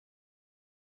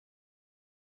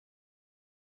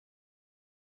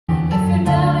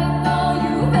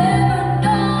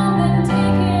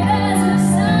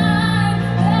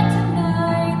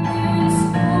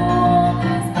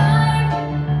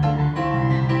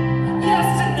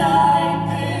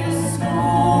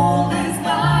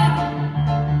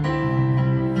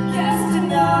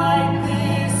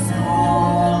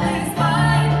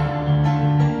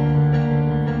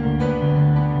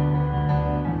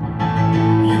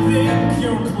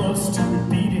so close to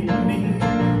beating me,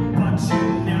 but you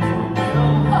never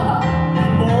will. The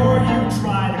more you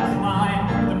try to climb,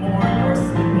 the more you're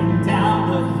slipping down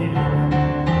the hill.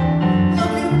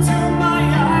 Look into my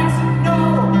eyes and know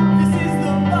this is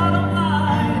the bottom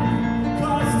line,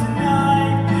 'cause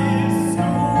tonight this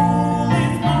school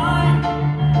is mine.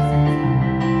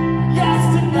 Yes,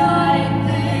 tonight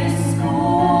this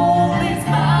school is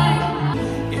mine.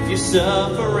 If you're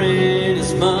suffering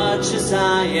as much as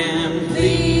I am,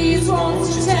 please won't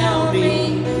you tell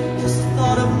me, 'cause the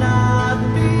thought of not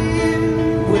being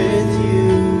with you,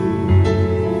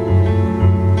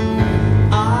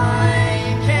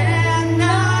 I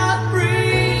cannot breathe.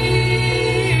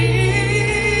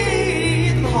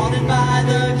 I'm haunted by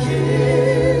the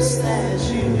kiss that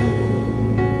you,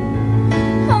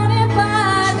 Haunted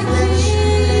by the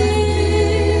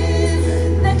kiss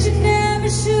that you never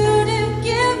should have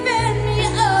given me.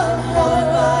 haunted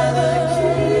by the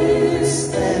kiss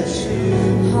that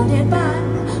you, Haunted by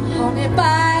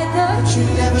the you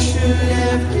never should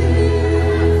have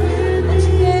given. that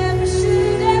you never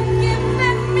should have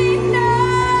given me. No.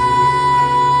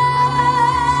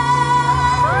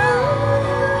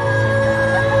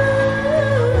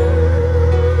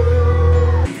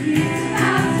 It's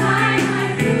about time I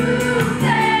prove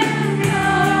them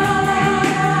wrong.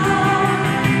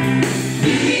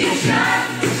 Give me a shot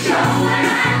to show what I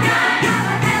got. I'm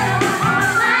a hell of a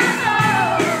heart like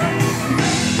gold.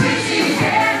 Crazy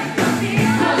hair,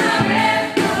 color red,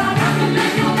 nothing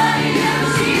like nobody ever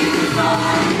seen before.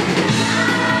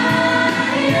 I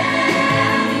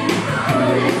am the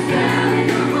coolest girl in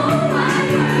the whole wide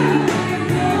world.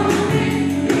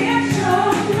 We're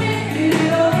showing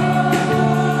it all.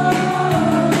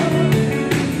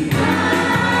 I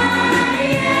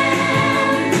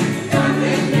am done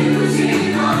with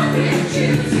losing, on with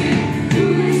choosing.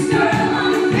 Coolest girl on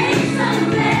the face of the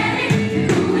planet.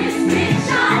 Coolest bitch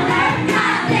on earth,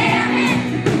 goddamn it.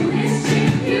 Coolest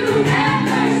chick you've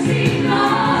ever seen or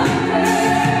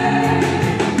heard.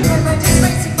 Never just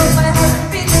racing, but my heart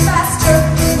beats faster.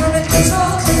 We're in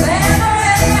control, clever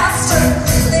and master.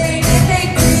 Lady,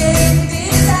 hate me, ain't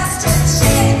disaster. She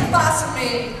ain't the boss of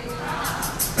me.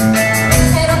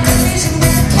 And I'm collision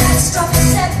with a catastrophic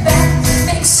setback.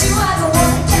 Makes you either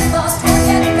want to get lost or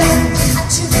get back. I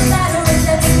choose the latter and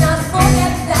let's not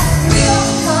forget that we all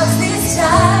caused this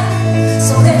time.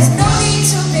 So there's no need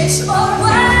to bitch or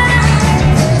whine.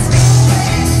 There's no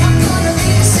way I'm gonna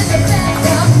leave this in the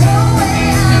background. No way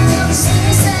I'm gonna see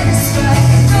you satisfied.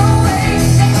 No way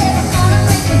that I'm gonna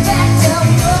bring you back down.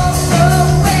 No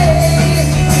way.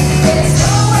 There's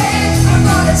no way I'm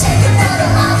gonna take another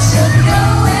option. No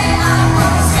way I'm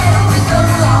gonna settle with the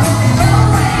law. No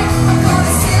way I'm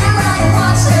gonna sit around and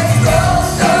watch us go.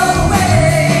 No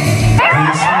way.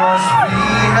 This must be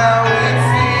how it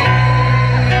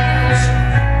feels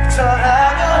to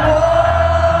have a war.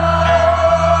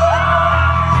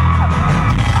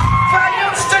 I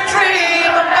used to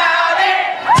dream about it,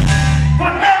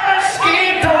 but never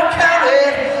schemed or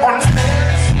counted on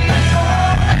fantasy or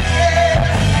head.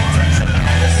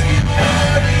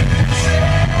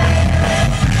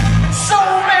 So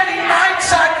many nights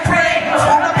I prayed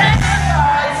for a better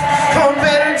life, for a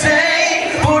better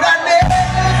day, but I never.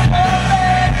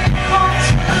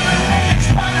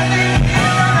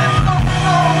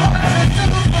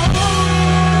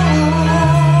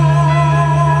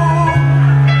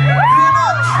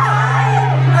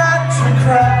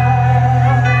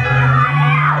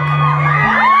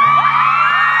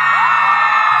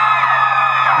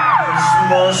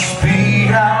 Must be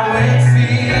how it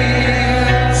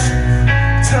feels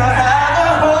to have a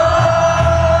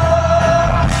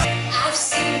home. I've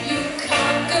seen you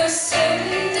conquer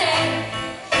certain death,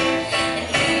 and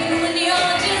even when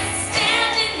you're just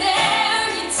standing there,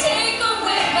 you take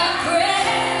away my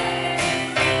breath.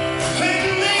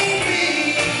 And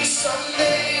maybe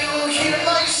someday you'll hear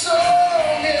my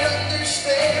song and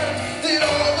understand that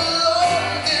all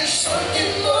along there's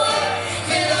something more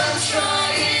that I'm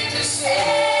trying to say.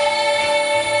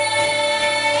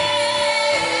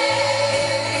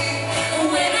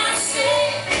 When I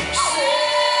say,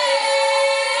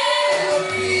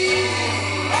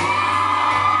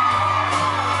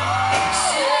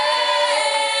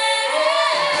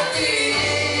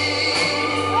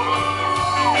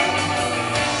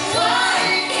 Why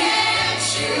can't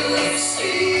you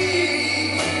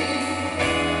see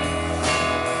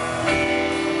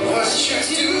what you're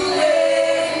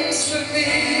doing to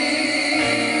me?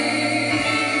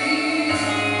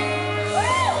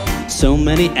 So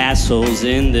many assholes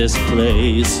in this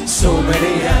place. So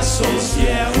many assholes,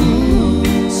 yeah.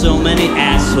 Ooh. So many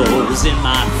assholes in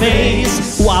my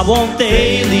face. Why won't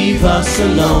they leave us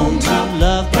alone to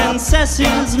love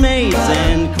princesses, maids,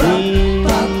 and queens?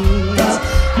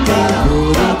 They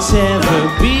wouldn't ever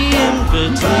be in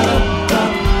between.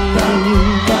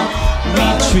 We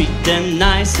treat them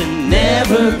nice and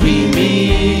never be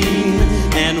mean,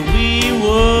 and we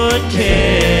would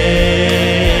care.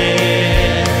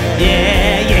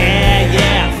 Yeah, yeah,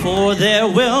 yeah. For there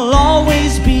will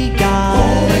always be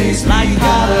guys like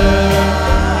Potter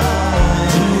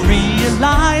to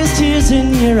realize tears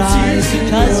in your eyes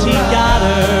because you got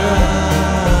her.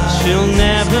 She'll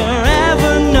never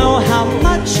ever know how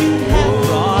much you have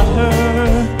brought her.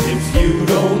 If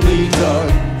you'd only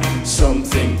done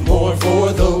something more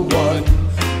for the one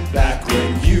back when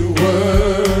you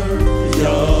were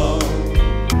young.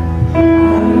 I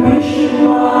wish it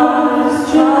was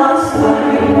just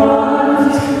like it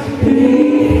was before.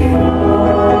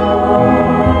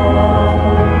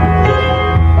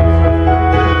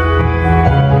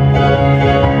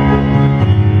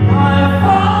 I'm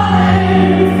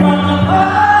falling from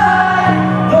above,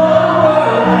 the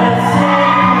world has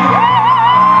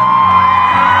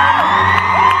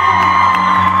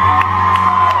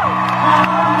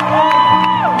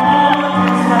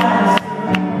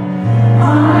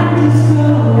I'm just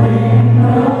going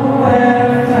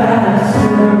nowhere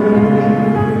faster.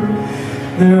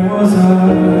 There was a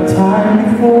time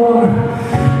before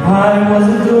I was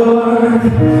adored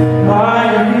by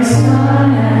every son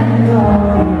and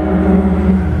daughter.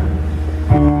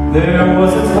 There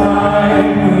was a time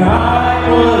when I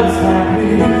was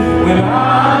happy, when I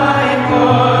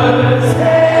was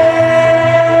happy.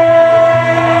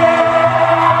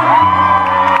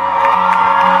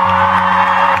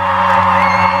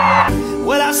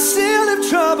 Well, I still have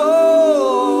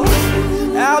trouble.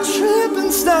 I'll trip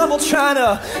and stumble trying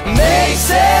to make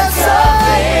sense of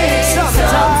things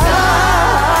sometimes.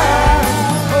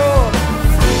 Oh,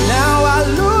 now I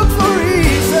look for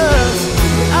reasons,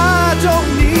 but I don't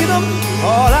need them.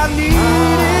 All I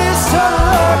need is to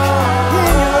look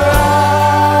in your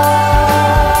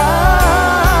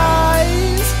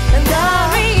eyes, and I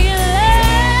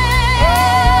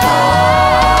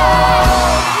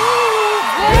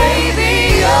Baby,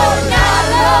 you're not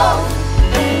alone,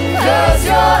 'cause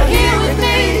you're here with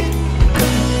me,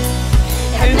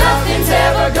 and nothing's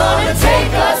ever gonna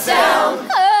take us down.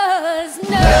 'Cause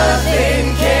nothing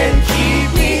can keep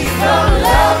me from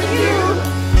loving you,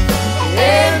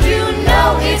 and you know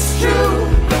it's true.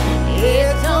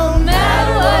 It don't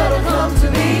matter what will come to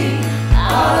me,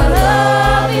 our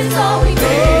love is all we need.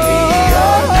 Baby,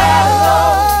 you're not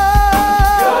alone,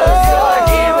 'cause you're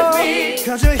here with me,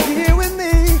 'cause you're here with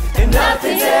me, and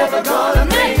nothing's ever gonna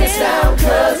make us down.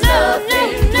 'Cause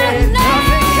nothing can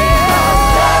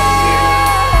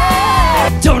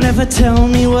Don't ever tell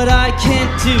me what I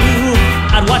can't do.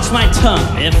 I'd watch my tongue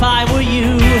if I were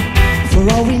you. For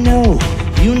all we know,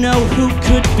 you know who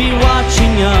could be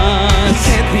watching us.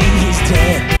 can't be, he's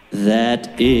dead. That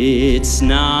it's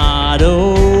not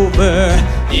over.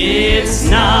 It's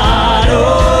not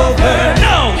over.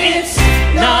 No, it's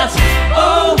not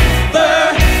over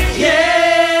yet.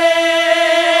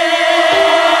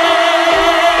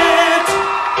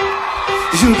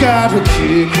 You gotta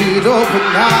kick it open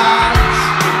night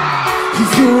if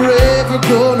you're ever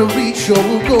gonna reach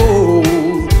your goal.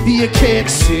 You can't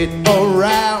sit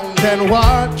around and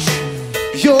watch.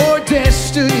 Your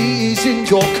destiny is in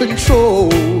your control.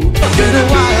 Get a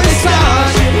wild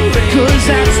side, 'cause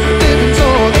that's what living's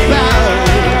all about.